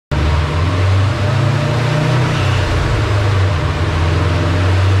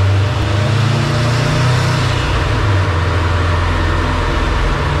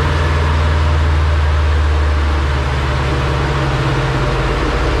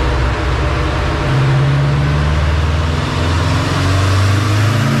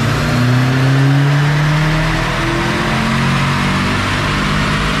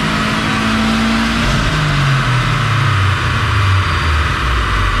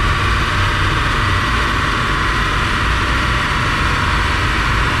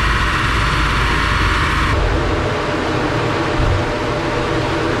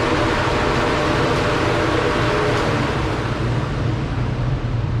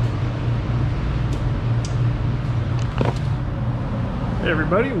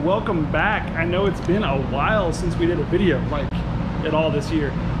everybody, welcome back. I know it's been a while since we did a video like at all this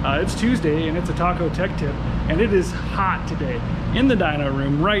year. It's Tuesday and it's a taco tech tip, and it is hot today. In the dyno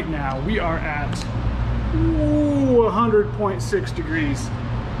room right now, we are at 100.6 degrees,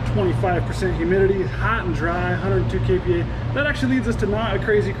 25% humidity, hot and dry, 102 kPa. That actually leads us to not a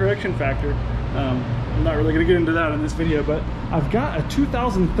crazy correction factor. I'm not really gonna get into that in this video, but I've got a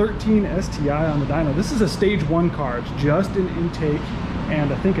 2013 STI on the dyno. This is a stage 1 car. It's just an intake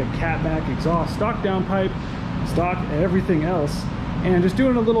and I think a catback exhaust, stock downpipe, stock everything else, and just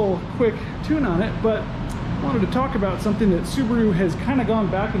doing a little quick tune on it. But I wanted to talk about something that Subaru has kind of gone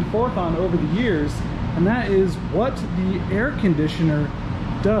back and forth on over the years, and that is what the air conditioner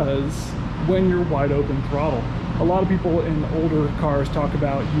does when you're wide open throttle. A lot of people in older cars talk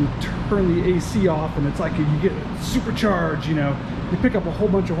about you turn the AC off and it's like you get supercharged, you know, you pick up a whole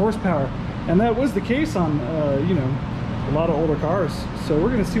bunch of horsepower. And that was the case on, you know, a lot of older cars. So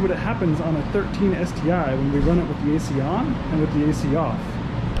we're gonna see what happens on a 13 STI when we run it with the AC on and with the AC off.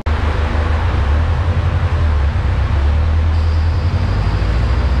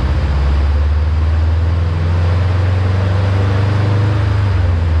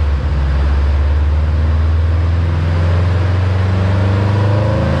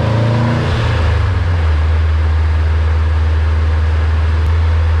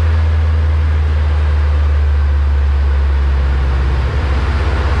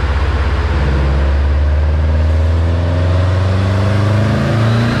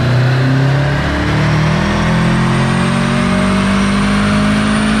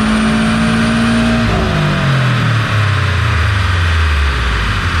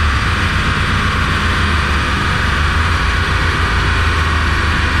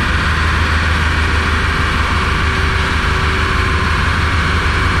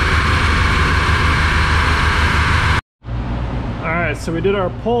 So we did our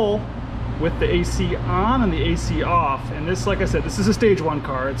pull with the AC on and the AC off, and this, like I said, this is a stage 1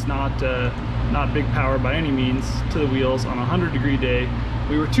 car. It's not big power by any means to the wheels on a 100-degree day.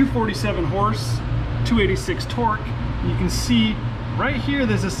 We were 247 horse, 286 torque. You can see right here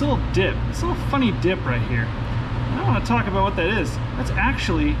there's this little dip, this little funny dip right here. And I want to talk about what that is. That's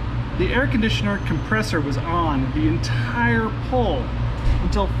actually the air conditioner compressor was on the entire pull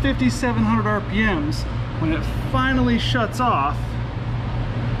until 5,700 RPMs, when it finally shuts off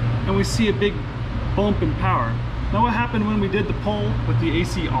and we see a big bump in power. Now what happened when we did the pull with the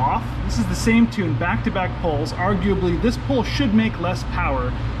AC off? This is the same tune, back-to-back pulls. Arguably this pull should make less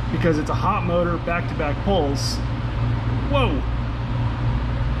power because it's a hot motor, back-to-back pulls. Whoa!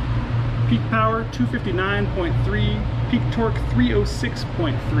 Peak power 259.3, peak torque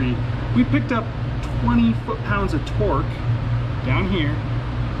 306.3. We picked up 20 foot-pounds of torque down here,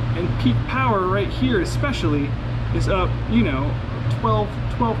 and peak power right here especially is up, you know, 12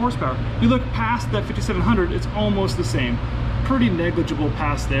 horsepower. You look past that 5,700, it's almost the same. Pretty negligible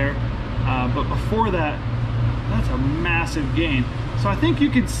past there, but before that, that's a massive gain. So I think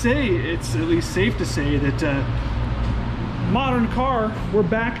you could say, it's at least safe to say that modern car, we're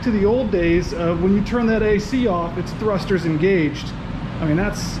back to the old days of when you turn that AC off, it's thrusters engaged. I mean,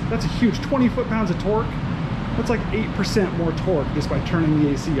 that's a huge 20 foot-pounds of torque. That's like 8% more torque just by turning the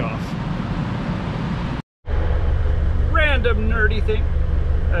AC off. Random nerdy thing.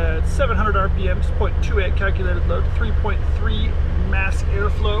 700 RPMs, 0.28 calculated load, 3.3 mass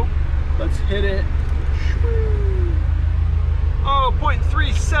airflow. Let's hit it. Oh,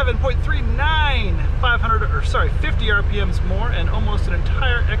 0.37, 0.39, 50 RPMs more, and almost an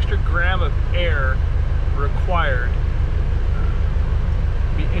entire extra gram of air required.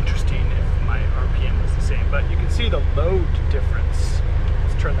 It'd be interesting if my RPM was the same, but you can see the load difference.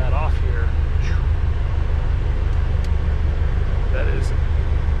 Let's turn that off here. That is a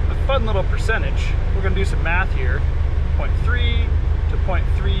fun little percentage. We're going to do some math here. 0.3 to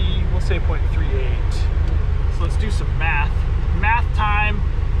 0.3, we'll say 0.38. So let's do some math. Math time.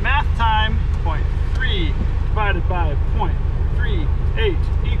 0.3 divided by 0.38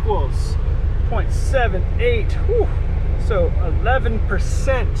 equals 0.78. Whew. So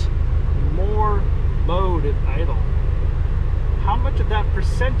 11% more load at idle. How much of that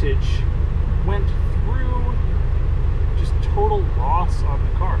percentage went through just total loss on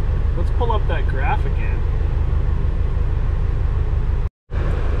the car? Let's pull up that graph again.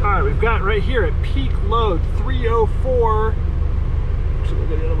 All right, we've got right here at peak load 304. Actually, we'll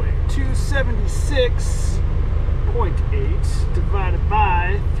go the other way. 276.8 divided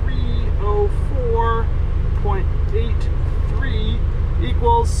by 304.83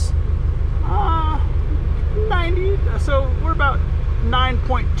 equals 90. So we're about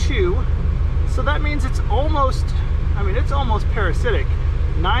 9.2. So that means it's almost, I mean, it's almost parasitic.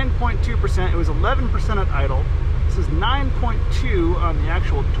 9.2%. It was 11% at idle. This is 9.2 on the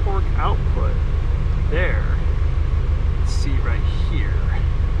actual torque output there. Let's see right here.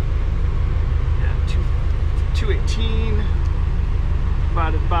 Yeah, 218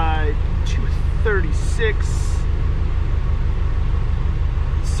 divided by 236.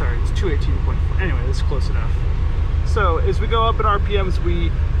 Sorry, it's 218.4. Anyway, this is close enough. So as we go up in RPMs,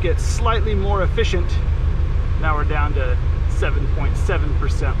 we get slightly more efficient. Now we're down to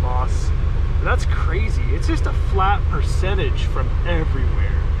 7.7% loss. That's crazy. It's just a flat percentage from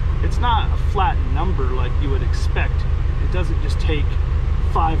everywhere. It's not a flat number like you would expect. It doesn't just take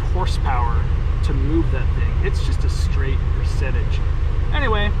 5 horsepower to move that thing. It's just a straight percentage.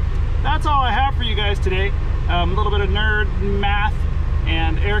 Anyway, that's all I have for you guys today. A little bit of nerd math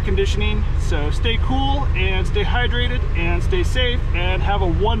and air conditioning. So stay cool and stay hydrated and stay safe and have a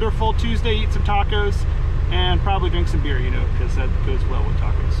wonderful Tuesday. Eat some tacos and probably drink some beer, you know, because that goes well with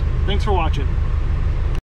tacos. Thanks for watching.